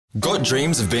Got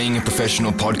dreams of being a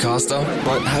professional podcaster,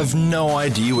 but have no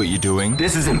idea what you're doing?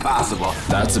 This is impossible.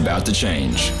 That's about to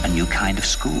change. A new kind of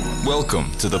school. Welcome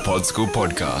to the Pod School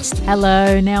Podcast.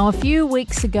 Hello. Now, a few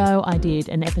weeks ago, I did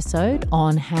an episode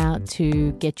on how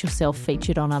to get yourself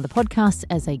featured on other podcasts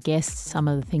as a guest, some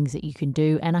of the things that you can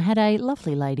do. And I had a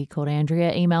lovely lady called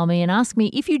Andrea email me and ask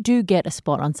me, if you do get a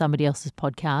spot on somebody else's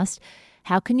podcast,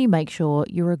 how can you make sure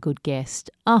you're a good guest?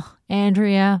 Oh,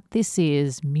 Andrea, this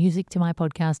is music to my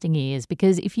podcasting ears,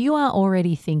 because if you are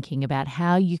already thinking about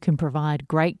how you can provide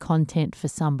great content for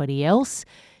somebody else,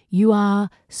 you are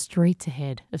streets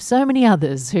ahead of so many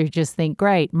others who just think,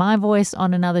 great, my voice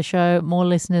on another show, more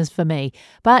listeners for me.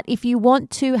 But if you want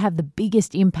to have the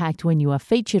biggest impact when you are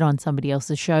featured on somebody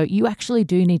else's show, you actually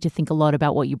do need to think a lot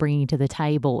about what you're bringing to the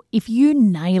table. If you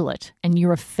nail it and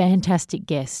you're a fantastic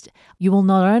guest, you will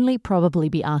not only probably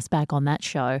be asked back on that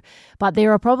show, but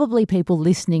there are probably people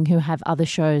listening who have other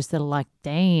shows that are like,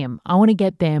 damn, I want to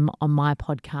get them on my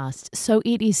podcast. So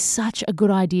it is such a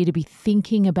good idea to be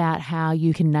thinking about how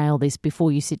you can nail this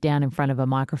before you sit down in front of a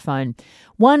microphone.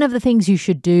 One of the things you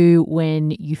should do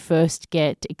when you first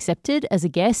get accepted as a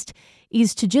guest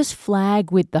is to just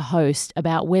flag with the host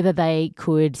about whether they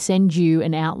could send you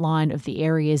an outline of the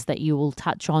areas that you will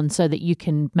touch on so that you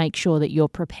can make sure that you're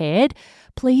prepared.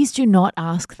 Please do not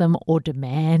ask them or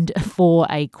demand for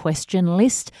a question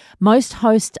list. Most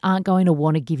hosts aren't going to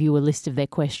want to give you a list of their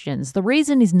questions. The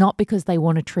reason is not because they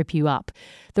want to trip you up.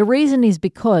 The reason is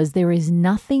because there is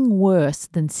nothing worse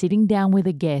than sitting down with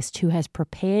a guest who has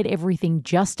prepared everything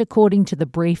just according to the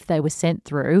brief they were sent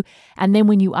through, and then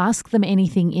when you ask them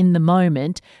anything in the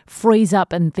moment, freeze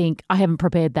up and think, I haven't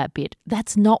prepared that bit.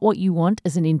 That's not what you want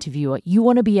as an interviewer. You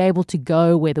want to be able to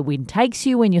go where the wind takes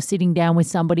you when you're sitting down with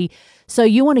somebody. So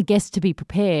you want a guest to be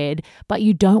prepared, but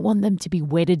you don't want them to be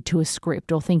wedded to a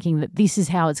script or thinking that this is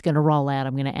how it's going to roll out.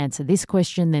 I'm going to answer this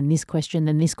question, then this question,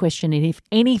 then this question. And if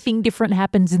anything different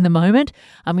happens in the moment,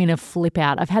 I'm going to flip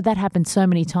out. I've had that happen so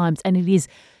many times, and it is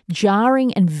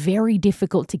jarring and very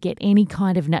difficult to get any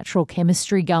kind of natural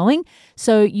chemistry going.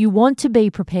 So you want to be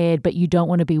prepared, but you don't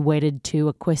want to be wedded to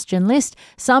a question list.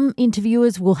 Some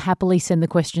interviewers will happily send the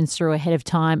questions through ahead of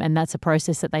time, and that's a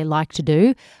process that they like to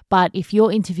do. But if your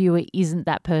interviewer isn't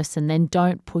that person, then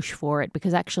don't push for it,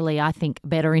 because actually I think a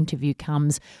better interview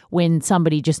comes when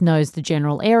somebody just knows the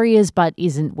general areas but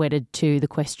isn't wedded to the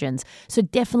questions. So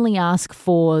definitely ask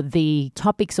for the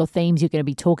topics or themes you're going to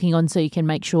be talking on so you can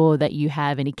make sure that you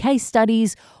have any case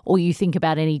studies or you think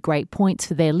about any great points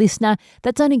for their listener.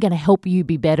 That's only going to help you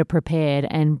be better prepared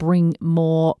and bring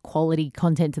more quality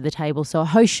content to the table. So a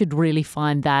host should really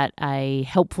find that a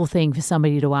helpful thing for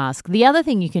somebody to ask. The other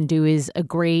thing you can do is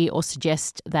agree or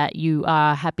suggest that you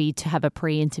are happy to have a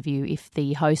pre-interview if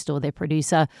the host or their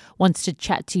producer wants to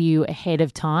chat to you ahead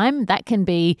of time. That can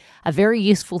be a very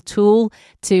useful tool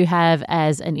to have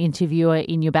as an interviewer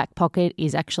in your back pocket,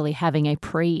 is actually having a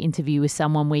pre-interview with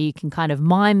someone where you can kind of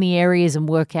mine the areas and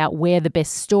work out where the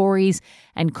best stories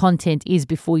and content is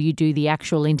before you do the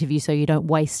actual interview, so you don't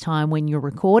waste time when you're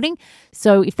recording.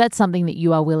 So if that's something that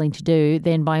you are willing to do,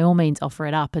 then by all means offer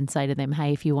it up and say to them,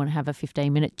 hey, if you want to have a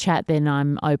 15-minute chat, then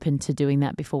I'm open to doing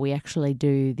that before we actually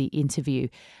do the interview.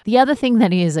 The other thing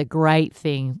that is a great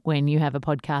thing when you have a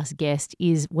podcast guest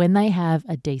is when they have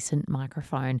a decent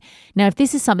microphone. Now, if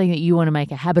this is something that you want to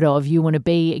make a habit of, you want to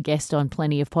be a guest on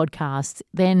plenty of podcasts,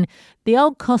 then the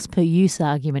old cost per use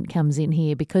argument comes in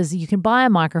here, because you can buy a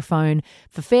microphone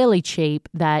for fairly cheap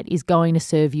that is going to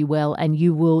serve you well, and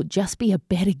you will just be a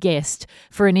better guest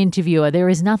for an interviewer. There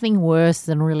is nothing worse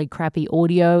than really crappy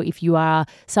audio. If you are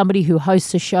somebody who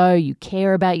hosts a show, you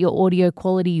care about your audio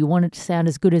quality, you want it to sound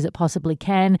as good as it possibly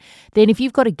can, then if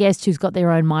you've got a guest who's got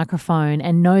their own microphone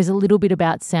and knows a little bit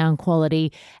about sound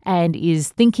quality and is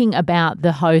thinking about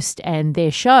the host and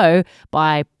their show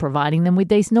by providing them with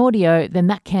decent audio, then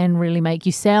that can really make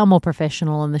you sound more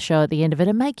professional on the show at the end of it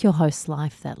and make your host's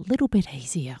life that little bit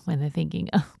easier when they're thinking,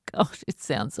 oh gosh, it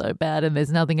sounds so bad and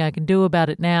there's nothing I can do about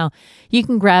it now. You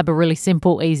can grab a really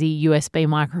simple, easy USB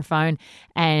microphone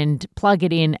and plug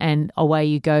it in, and away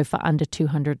you go for under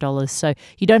 $200. So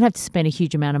you don't have to spend a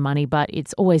huge amount of money, but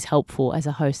it's always helpful as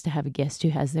a host to have a guest who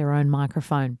has their own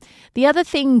microphone. The other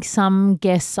thing some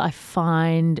guests I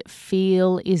find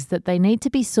feel is that they need to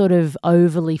be sort of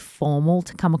overly formal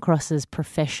to come across as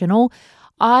professional.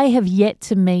 I have yet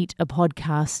to meet a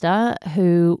podcaster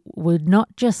who would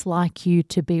not just like you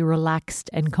to be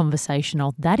relaxed and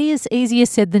conversational. That is easier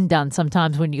said than done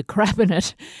sometimes when you're crapping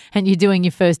it and you're doing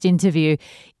your first interview.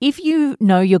 If you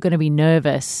know you're going to be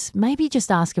nervous, maybe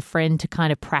just ask a friend to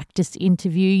kind of practice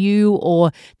interview you,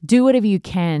 or do whatever you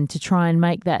can to try and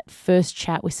make that first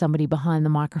chat with somebody behind the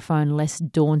microphone less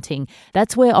daunting.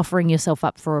 That's where offering yourself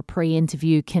up for a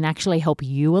pre-interview can actually help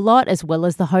you a lot, as well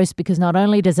as the host, because not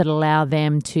only does it allow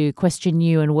them to question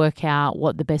you and work out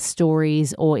what the best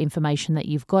stories or information that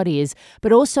you've got is,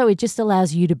 but also it just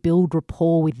allows you to build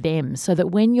rapport with them so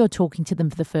that when you're talking to them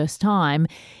for the first time,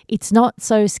 it's not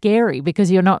so scary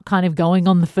because you're not kind of going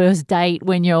on the first date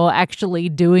when you're actually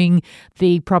doing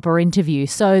the proper interview.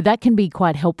 So that can be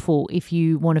quite helpful if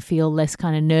you want to feel less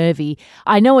kind of nervy.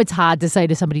 I know it's hard to say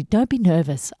to somebody, don't be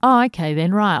nervous. Oh, okay,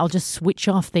 then right. I'll just switch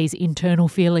off these internal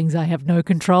feelings I have no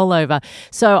control over.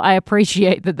 So I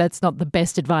appreciate that that's not the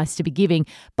best advice to be giving.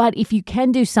 But if you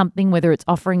can do something, whether it's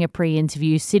offering a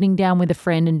pre-interview, sitting down with a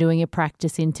friend and doing a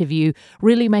practice interview,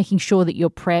 really making sure that you're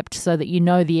prepped so that you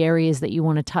know the areas that you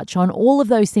want to touch on, all of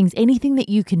those things, anything that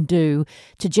you can do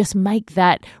to just make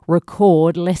that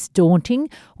record less daunting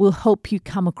will help you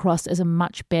come across as a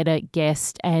much better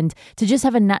guest and to just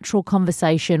have a natural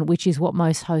conversation, which is what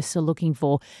most hosts are looking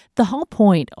for. The whole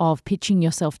point of pitching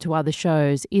yourself to other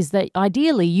shows is that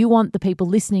ideally you want the people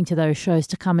listening to those shows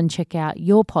to come and check out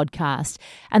your podcast.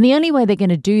 And the only way they're going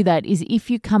to do that is if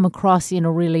you come across in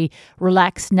a really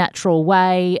relaxed, natural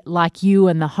way, like you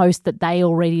and the host that they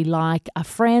already like are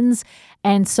friends.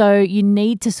 And so you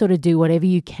need to sort of do whatever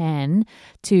you can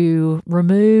to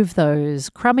remove those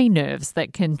crummy nerves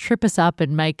that can trip us up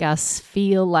and make us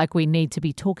feel like we need to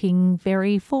be talking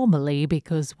very formally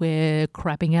because we're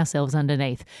crapping ourselves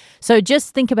underneath. So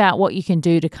just think about what you can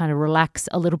do to kind of relax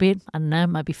a little bit. I don't know,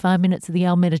 maybe 5 minutes of the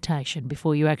L meditation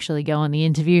before you actually go on the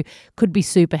interview could be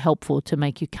super helpful to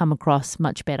make you come across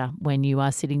much better when you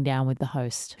are sitting down with the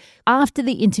host. After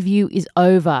the interview is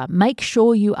over, make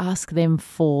sure you ask them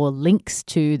for links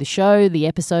to the show, the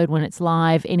episode when it's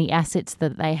live, any assets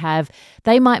that they have.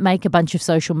 They might make a bunch of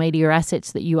social media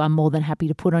assets that you are more than happy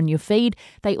to put on your feed.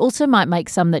 They also might make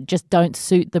some that just don't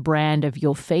suit the brand of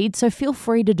your feed. So feel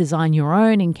free to design your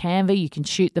own in Canva. You can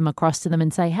shoot them across to them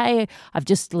and say, hey, I've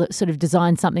just sort of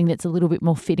designed something that's a little bit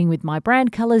more fitting with my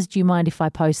brand colors. Do you mind if I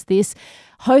post this?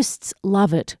 Hosts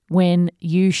love it when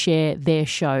you share their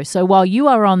show. So while you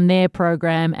are on their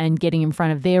program and getting in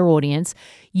front of their audience,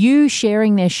 you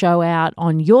sharing their show out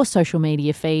on your social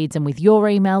media feeds and with your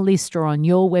email list or on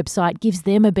your website gives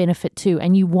them a benefit too.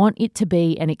 And you want it to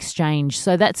be an exchange.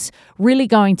 So that's really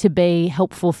going to be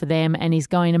helpful for them and is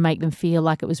going to make them feel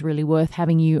like it was really worth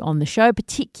having you on the show,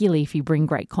 particularly if you bring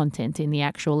great content in the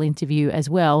actual interview as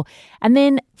well. And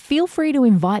then feel free to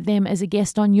invite them as a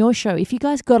guest on your show. If you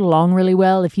guys got along really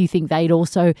well, if you think they'd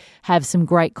also have some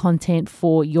great content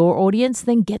for your audience,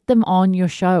 then get them on your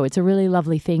show. It's a really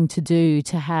lovely thing to do,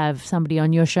 to have somebody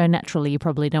on your show. Naturally, you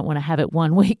probably don't want to have it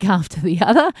one week after the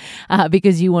other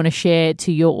because you want to share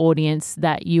to your audience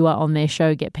that you are on their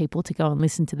show, get people to go and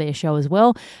listen to their show as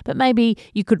well. But maybe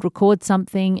you could record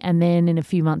something and then in a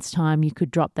few months' time, you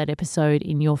could drop that episode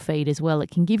in your feed as well.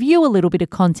 It can give you a little bit of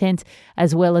content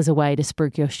as well as a way to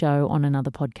spruik your show on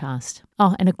another podcast.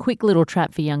 Oh, and a quick little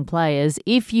trap for young players.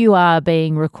 If you are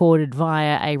being recorded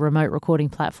via a remote recording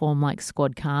platform like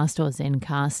Squadcast or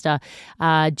Zencaster,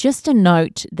 just a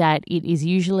note that it is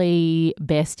usually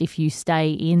best if you stay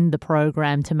in the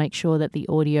program to make sure that the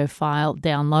audio file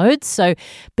downloads. So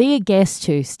be a guest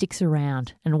who sticks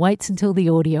around and waits until the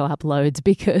audio uploads,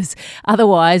 because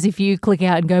otherwise if you click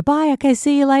out and go, bye, okay,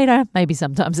 see you later, maybe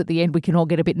sometimes at the end we can all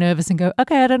get a bit nervous and go,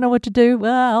 okay, I don't know what to do.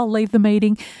 Well, I'll leave the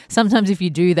meeting. Sometimes if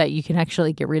you do that, you can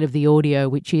actually get rid of the audio,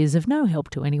 which is of no help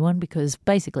to anyone, because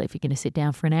basically if you're going to sit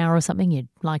down for an hour or something, you'd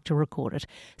like to record it.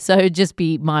 So just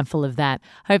be mindful of that.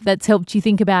 Hope that's helped you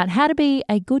think about how to be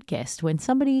a good guest when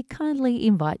somebody kindly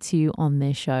invites you on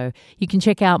their show. You can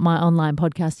check out my online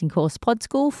podcasting course, Pod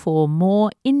School, for more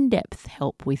in-depth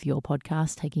help with your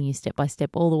podcast, taking you step by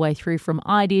step all the way through from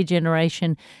idea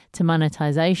generation to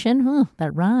monetization.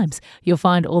 That rhymes. You'll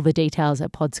find all the details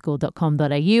at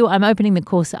podschool.com.au. I'm opening the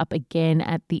course up again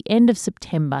at the end of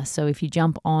September. So if you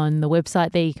jump on the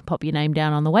website there, you can pop your name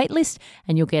down on the wait list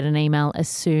and you'll get an email as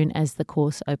soon as the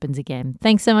course opens again.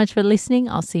 Thanks so much for listening.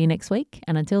 I'll see you next week.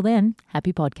 And until then,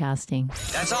 happy podcasting.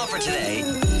 That's all for today.